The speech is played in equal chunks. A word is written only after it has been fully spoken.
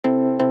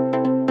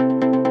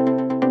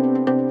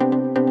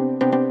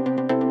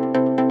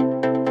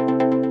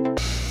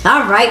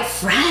All right,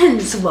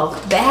 friends,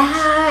 welcome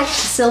back to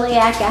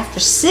Celiac After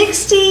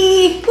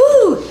 60.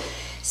 Woo!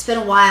 It's been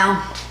a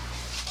while.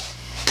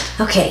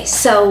 Okay,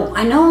 so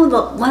I know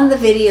one of the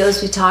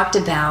videos we talked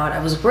about,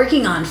 I was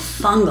working on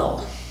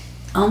fungal.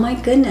 Oh my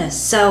goodness.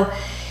 So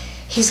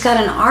he's got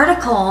an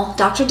article,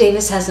 Dr.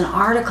 Davis has an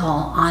article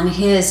on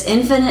his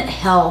Infinite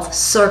Health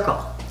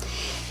Circle.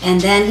 And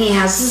then he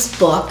has this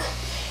book,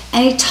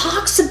 and he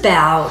talks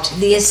about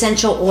the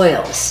essential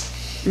oils.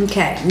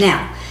 Okay,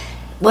 now,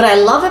 what I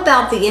love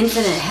about the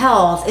Infinite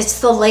Health,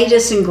 it's the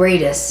latest and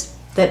greatest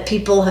that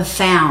people have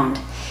found.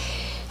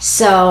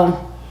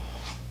 So,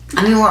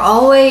 I mean, we're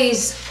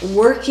always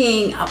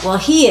working, well,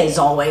 he is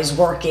always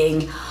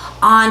working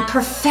on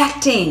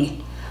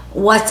perfecting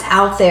what's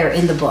out there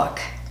in the book,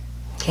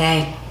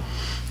 okay?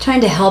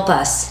 Trying to help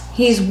us.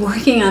 He's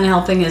working on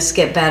helping us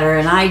get better,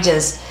 and I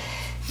just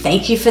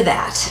thank you for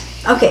that.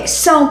 Okay,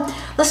 so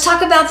let's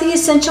talk about the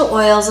essential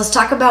oils. Let's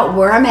talk about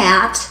where I'm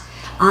at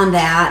on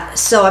that.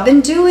 So I've been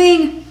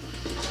doing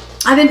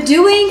the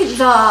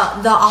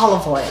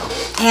olive oil,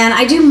 and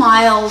I do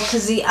mild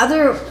because the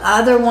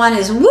other one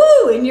is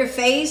woo in your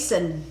face,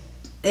 and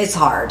it's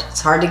hard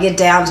to get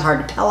down, it's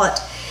hard to pellet.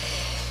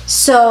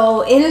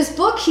 So in his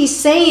book he's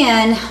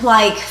saying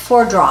like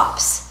 4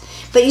 drops,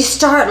 but you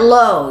start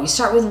low. You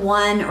start with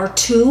 1 or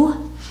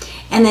 2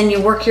 and then you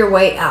work your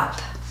way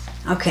up.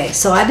 Okay,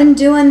 so I've been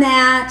doing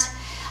that.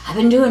 I've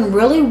been doing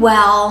really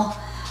well.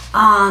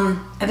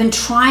 I've been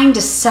trying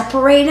to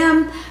separate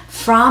them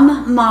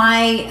from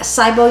my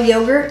SIBO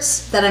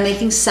yogurts that I'm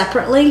making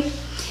separately,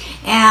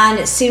 and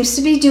it seems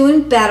to be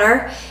doing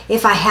better.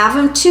 If I have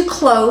them too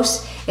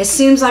close, it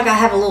seems like I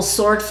have a little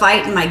sword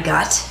fight in my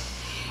gut,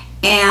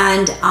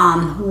 and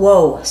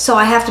whoa, so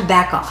I have to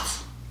back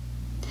off.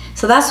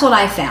 So that's what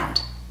I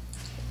found.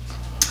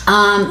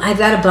 I've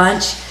got a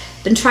bunch,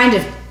 been trying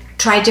to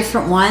try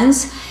different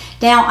ones.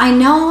 Now I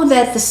know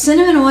that the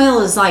cinnamon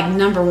oil is like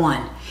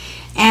 #1.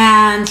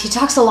 And he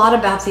talks a lot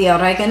about the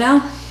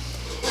oregano.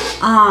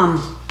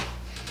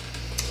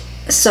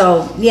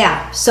 So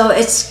yeah, so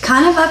it's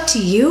kind of up to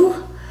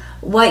you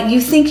what you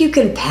think you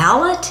can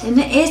palate, and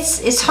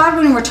it's hard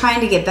when we're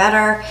trying to get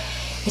better.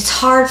 It's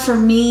hard for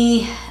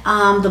me,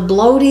 the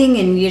bloating,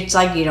 and it's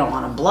like you don't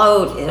want to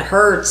bloat. It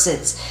hurts.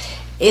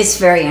 It's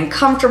very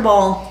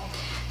uncomfortable.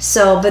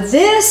 So, but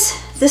this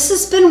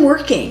has been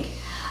working.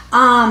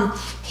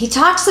 He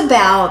talks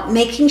about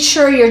making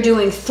sure you're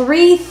doing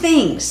 3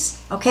 things.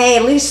 Okay,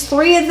 at least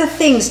 3 of the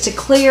things to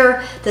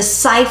clear the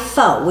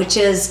SIFO, which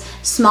is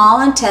small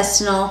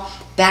intestinal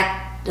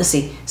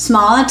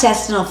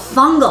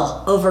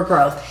fungal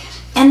overgrowth.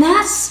 And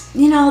that's,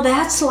 you know,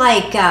 that's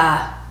like,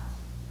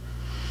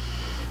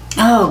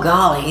 oh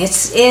golly,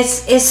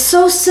 it's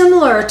so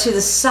similar to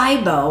the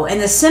SIBO,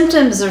 and the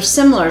symptoms are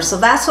similar. So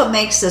that's what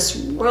makes this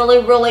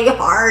really, really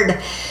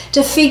hard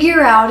to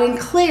figure out and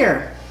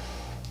clear.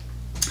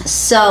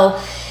 So,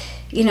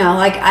 you know,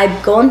 like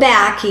I'm going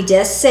back, he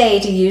does say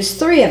to use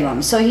 3 of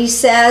them. So he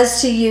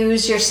says to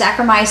use your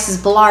Saccharomyces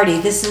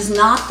boulardii. This is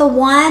not the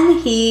one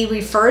he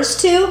refers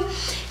to.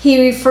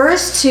 He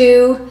refers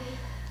to,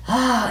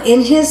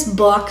 in his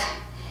book,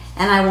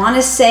 and I want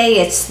to say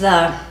it's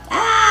the,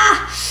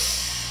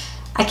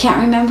 I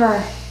can't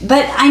remember,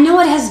 but I know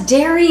it has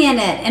dairy in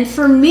it. And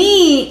for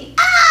me,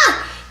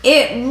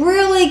 it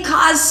really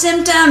caused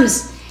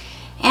symptoms.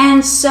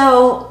 And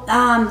so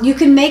you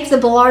can make the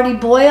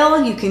boulardii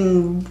boil. You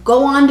can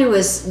go onto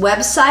his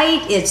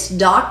website. It's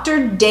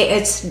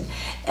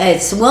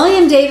it's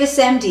William Davis,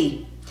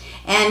 MD,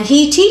 and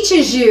he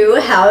teaches you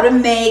how to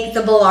make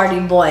the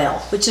boulardii boil,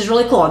 which is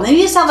really cool. And then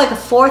you just have like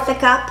 1/4 a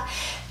cup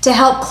to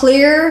help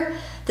clear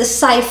the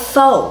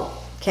SIFO,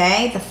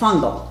 okay, the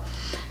fungal.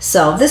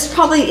 So this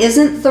probably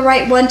isn't the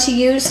right one to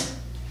use.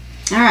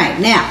 All right,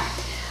 now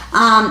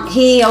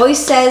he always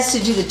says to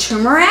do the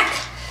turmeric.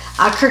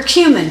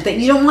 Curcumin, but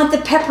you don't want the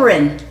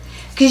pepperin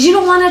because you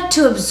don't want it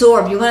to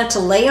absorb. You want it to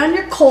lay on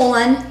your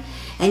colon,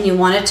 and you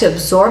want it to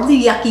absorb the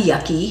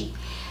yucky,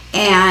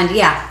 and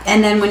yeah,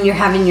 and then when you're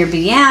having your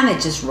BM,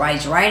 it just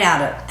rides right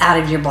out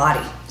of your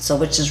body. So,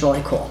 which is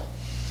really cool.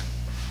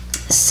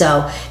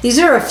 So these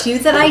are a few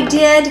that I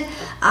did.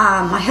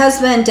 My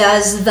husband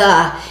does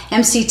the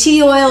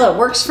MCT oil. It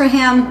works for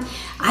him.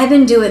 I've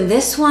been doing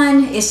this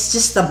one. It's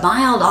just the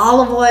mild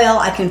olive oil.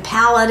 I can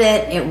palate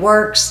it. It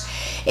works.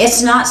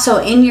 It's not so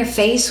in your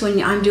face when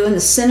I'm doing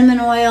the cinnamon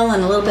oil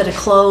and a little bit of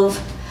clove.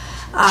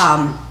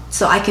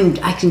 So I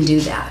can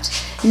do that.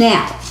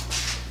 Now,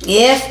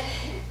 if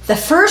the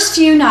first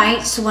few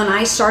nights when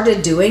I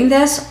started doing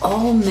this,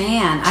 oh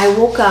man, I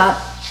woke up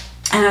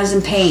and I was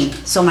in pain.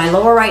 So my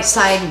lower right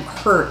side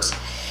hurt.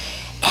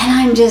 And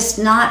I'm just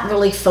not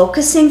really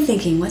focusing,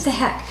 thinking, what the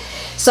heck?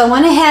 So I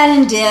went ahead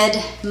and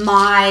did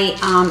my,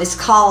 it's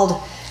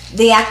called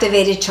the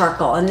activated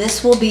charcoal, and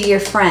this will be your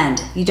friend.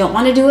 You don't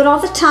want to do it all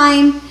the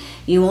time.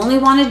 You only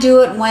want to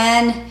do it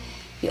when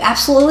you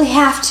absolutely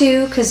have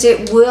to, because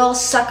it will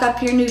suck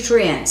up your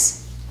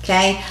nutrients,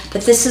 okay?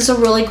 But this is a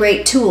really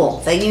great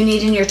tool that you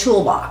need in your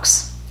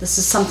toolbox. This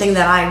is something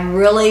that I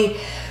really,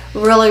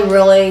 really,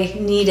 really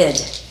needed.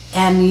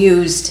 and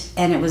used,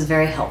 and it was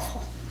very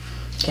helpful.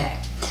 Okay.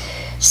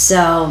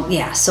 So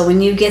yeah, so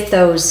when you get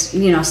those,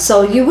 you know,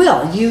 so you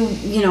will,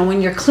 you know,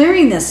 when you're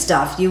clearing this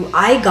stuff,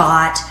 I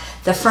got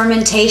the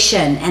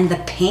fermentation and the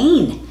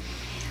pain.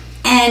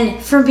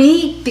 And for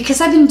me, because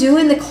I've been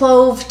doing the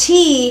clove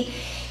tea,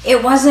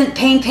 it wasn't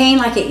pain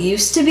like it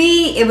used to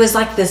be. It was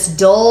like this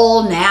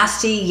dull,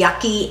 nasty,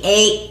 yucky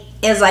ache.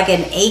 It was like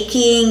an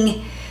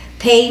aching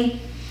pain.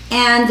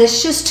 And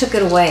this just took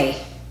it away.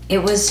 It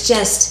was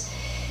just,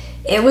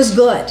 it was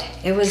good.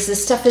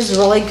 This stuff is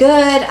really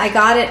good. I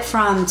got it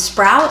from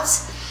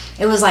Sprouts.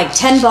 It was like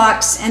 10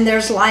 bucks, and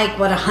there's like,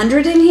 what,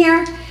 100 in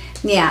here?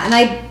 Yeah, and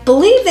I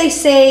believe they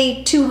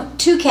say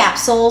two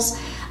capsules.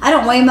 I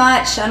don't weigh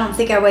much. I don't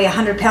think I weigh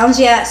 100 pounds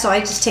yet, so I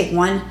just take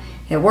one.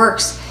 It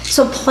works.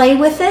 So play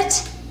with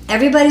it.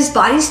 Everybody's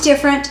body's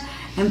different,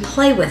 and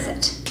play with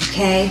it,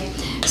 okay?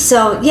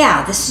 So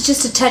yeah, this is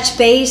just a touch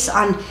base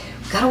on,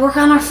 we've got to work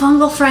on our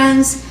fungal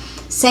friends.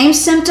 Same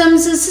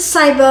symptoms as the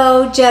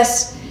SIBO,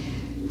 just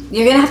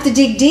you're gonna have to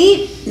dig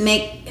deep.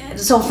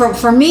 So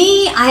for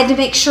me, I had to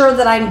make sure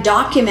that I'm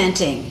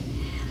documenting,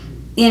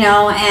 you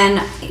know,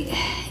 and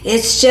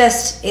it's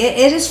just,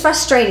 it is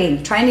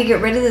frustrating. Trying to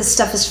get rid of this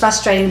stuff is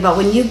frustrating, but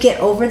when you get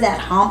over that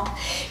hump,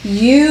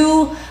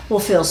 you will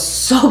feel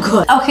so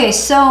good. Okay,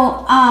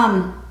 so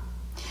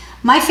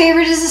my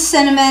favorite is the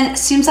cinnamon. It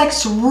seems like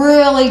it's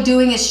really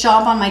doing its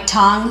job on my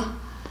tongue.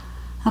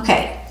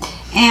 Okay,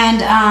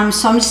 and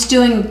so I'm just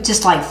doing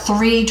just like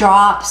 3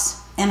 drops,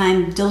 and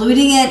I'm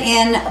diluting it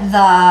in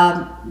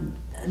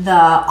the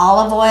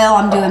olive oil.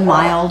 I'm doing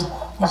mild,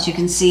 as you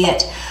can see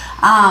it.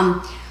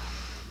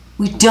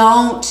 We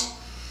don't,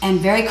 and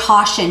very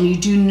caution, you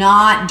do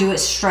not do it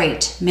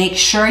straight. Make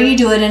sure you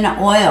do it in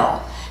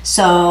oil.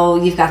 So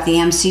you've got the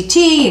MCT,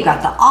 you've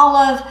got the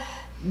olive,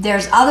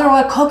 there's other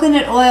oil,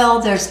 coconut oil,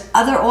 there's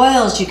other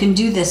oils you can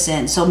do this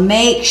in. So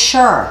make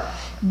sure,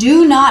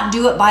 do not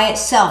do it by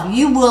itself.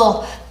 You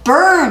will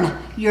burn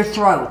your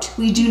throat.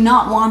 We do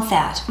not want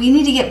that. We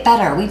need to get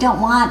better. We don't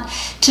want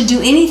to do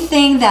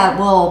anything that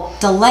will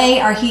delay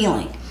our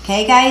healing.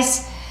 Okay,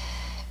 guys?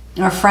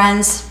 Or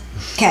friends?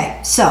 Okay,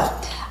 so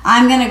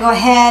I'm gonna go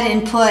ahead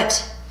and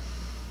put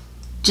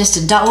just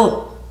a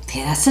double.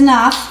 Okay, that's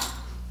enough.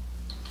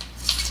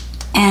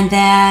 And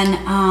then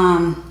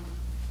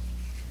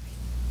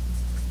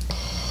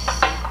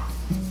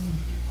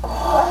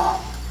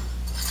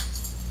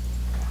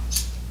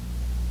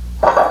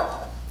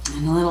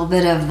and a little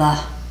bit of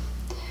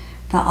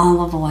the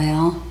olive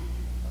oil.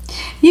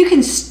 You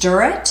can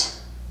stir it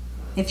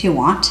if you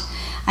want.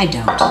 I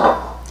don't.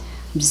 I'm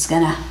just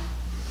gonna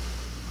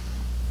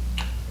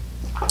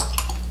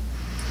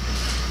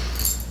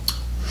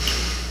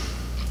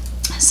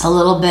it's a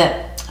little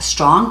bit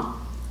strong,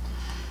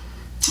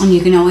 and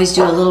you can always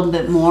do a little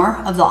bit more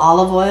of the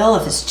olive oil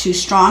if it's too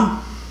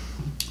strong,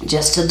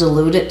 just to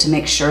dilute it to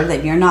make sure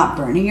that you're not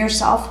burning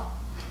yourself.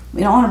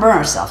 We don't want to burn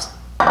ourselves.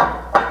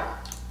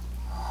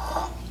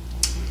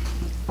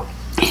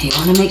 You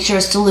want to make sure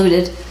it's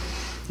diluted.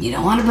 You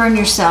don't want to burn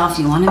yourself.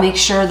 You want to make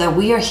sure that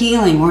we are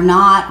healing. We're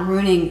not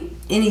ruining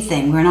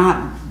anything. We're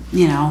not,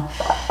 you know,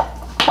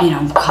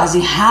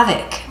 causing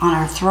havoc on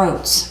our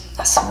throats.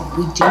 That's what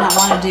we do not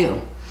want to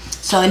do.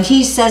 So, and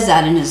he says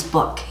that in his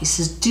book. He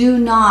says, do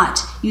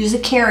not use a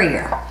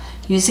carrier.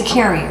 Use a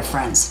carrier,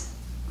 friends.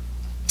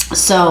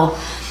 So,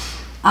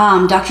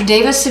 Dr.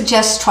 Davis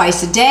suggests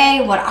twice a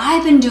day. What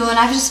I've been doing,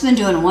 I've just been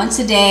doing once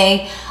a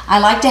day. I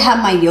like to have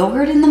my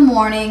yogurt in the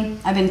morning.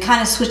 I've been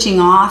kind of switching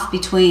off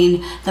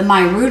between the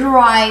My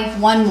Rooterai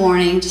one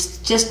morning,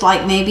 just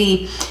like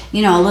maybe,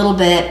 you know, a little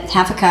bit,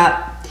 half a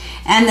cup.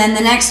 And then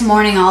the next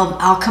morning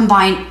I'll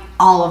combine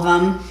all of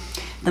them.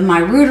 The My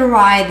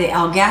Rooterai, the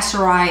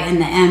Algacerai,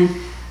 and the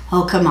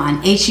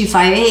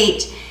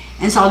HU58.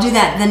 And so I'll do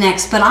that the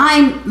next, but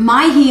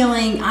my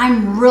healing,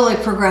 I'm really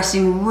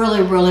progressing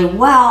really, really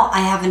well.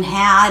 I haven't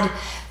had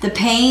the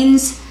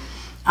pains,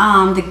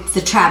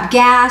 the trapped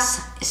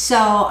gas. So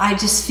I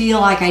just feel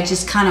like I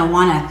just kind of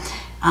want to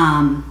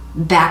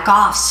back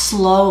off,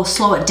 slow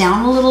it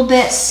down a little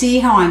bit, see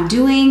how I'm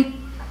doing.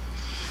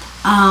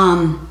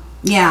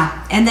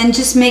 Yeah, and then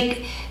just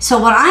so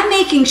what I'm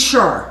making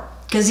sure,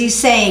 because he's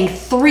saying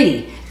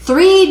three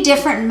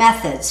different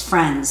methods,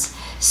 friends.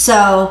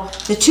 So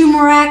the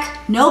turmeric,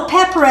 no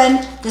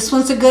pepperin. This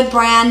one's a good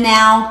brand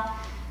now.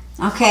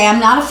 Okay, I'm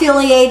not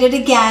affiliated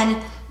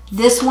again.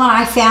 This one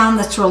I found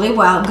that's really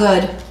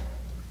good.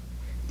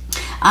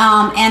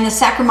 And the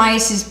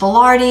Saccharomyces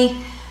boulardii.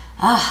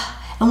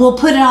 And we'll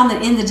put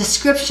it in the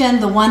description,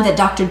 the one that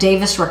Dr.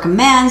 Davis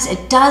recommends.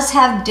 It does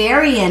have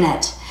dairy in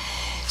it.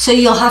 So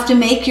you're gonna have to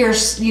make your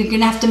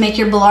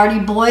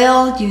boulardii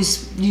boil,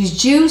 use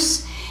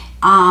juice.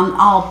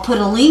 I'll put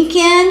a link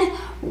in.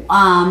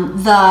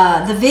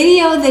 The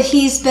video that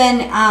he's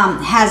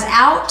has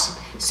out,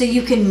 so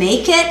you can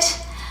make it,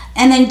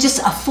 and then just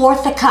a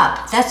 1/4 a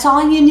cup. That's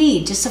all you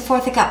need, just a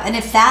 1/4 a cup. And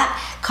if that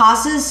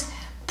causes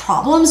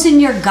problems in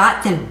your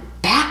gut, then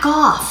back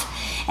off.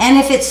 And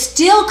if it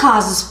still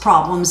causes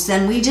problems,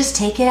 then we just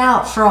take it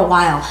out for a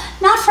while.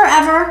 Not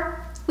forever.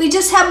 We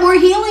just have more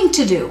healing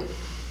to do.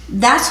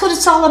 That's what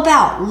it's all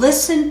about.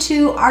 Listen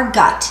to our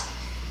gut.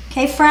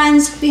 Okay,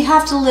 friends, we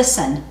have to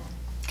listen.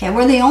 Okay,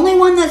 we're the only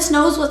one that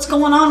knows what's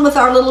going on with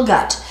our little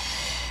gut.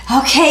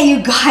 Okay,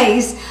 you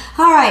guys.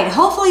 All right,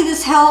 hopefully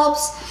this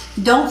helps.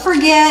 Don't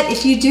forget,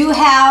 if you do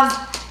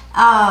have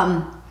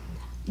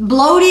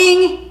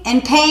bloating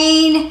and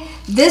pain,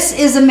 this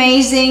is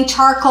amazing.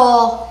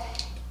 Charcoal,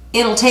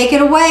 it'll take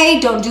it away.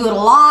 Don't do it a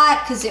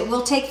lot because it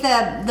will take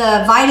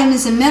the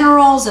vitamins and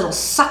minerals. It'll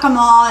suck them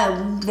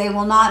all. They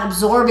will not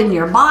absorb in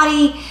your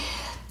body.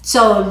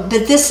 So,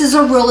 but this is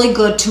a really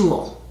good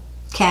tool.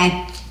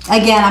 Okay.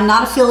 Again, I'm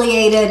not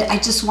affiliated. I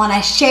just want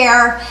to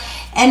share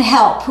and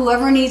help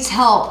whoever needs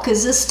help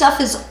because this stuff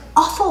is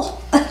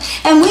awful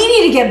and we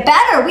need to get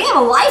better. We have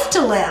a life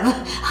to live.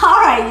 All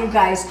right, you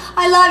guys.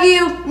 I love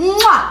you.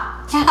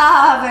 Mwah.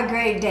 Have a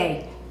great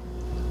day.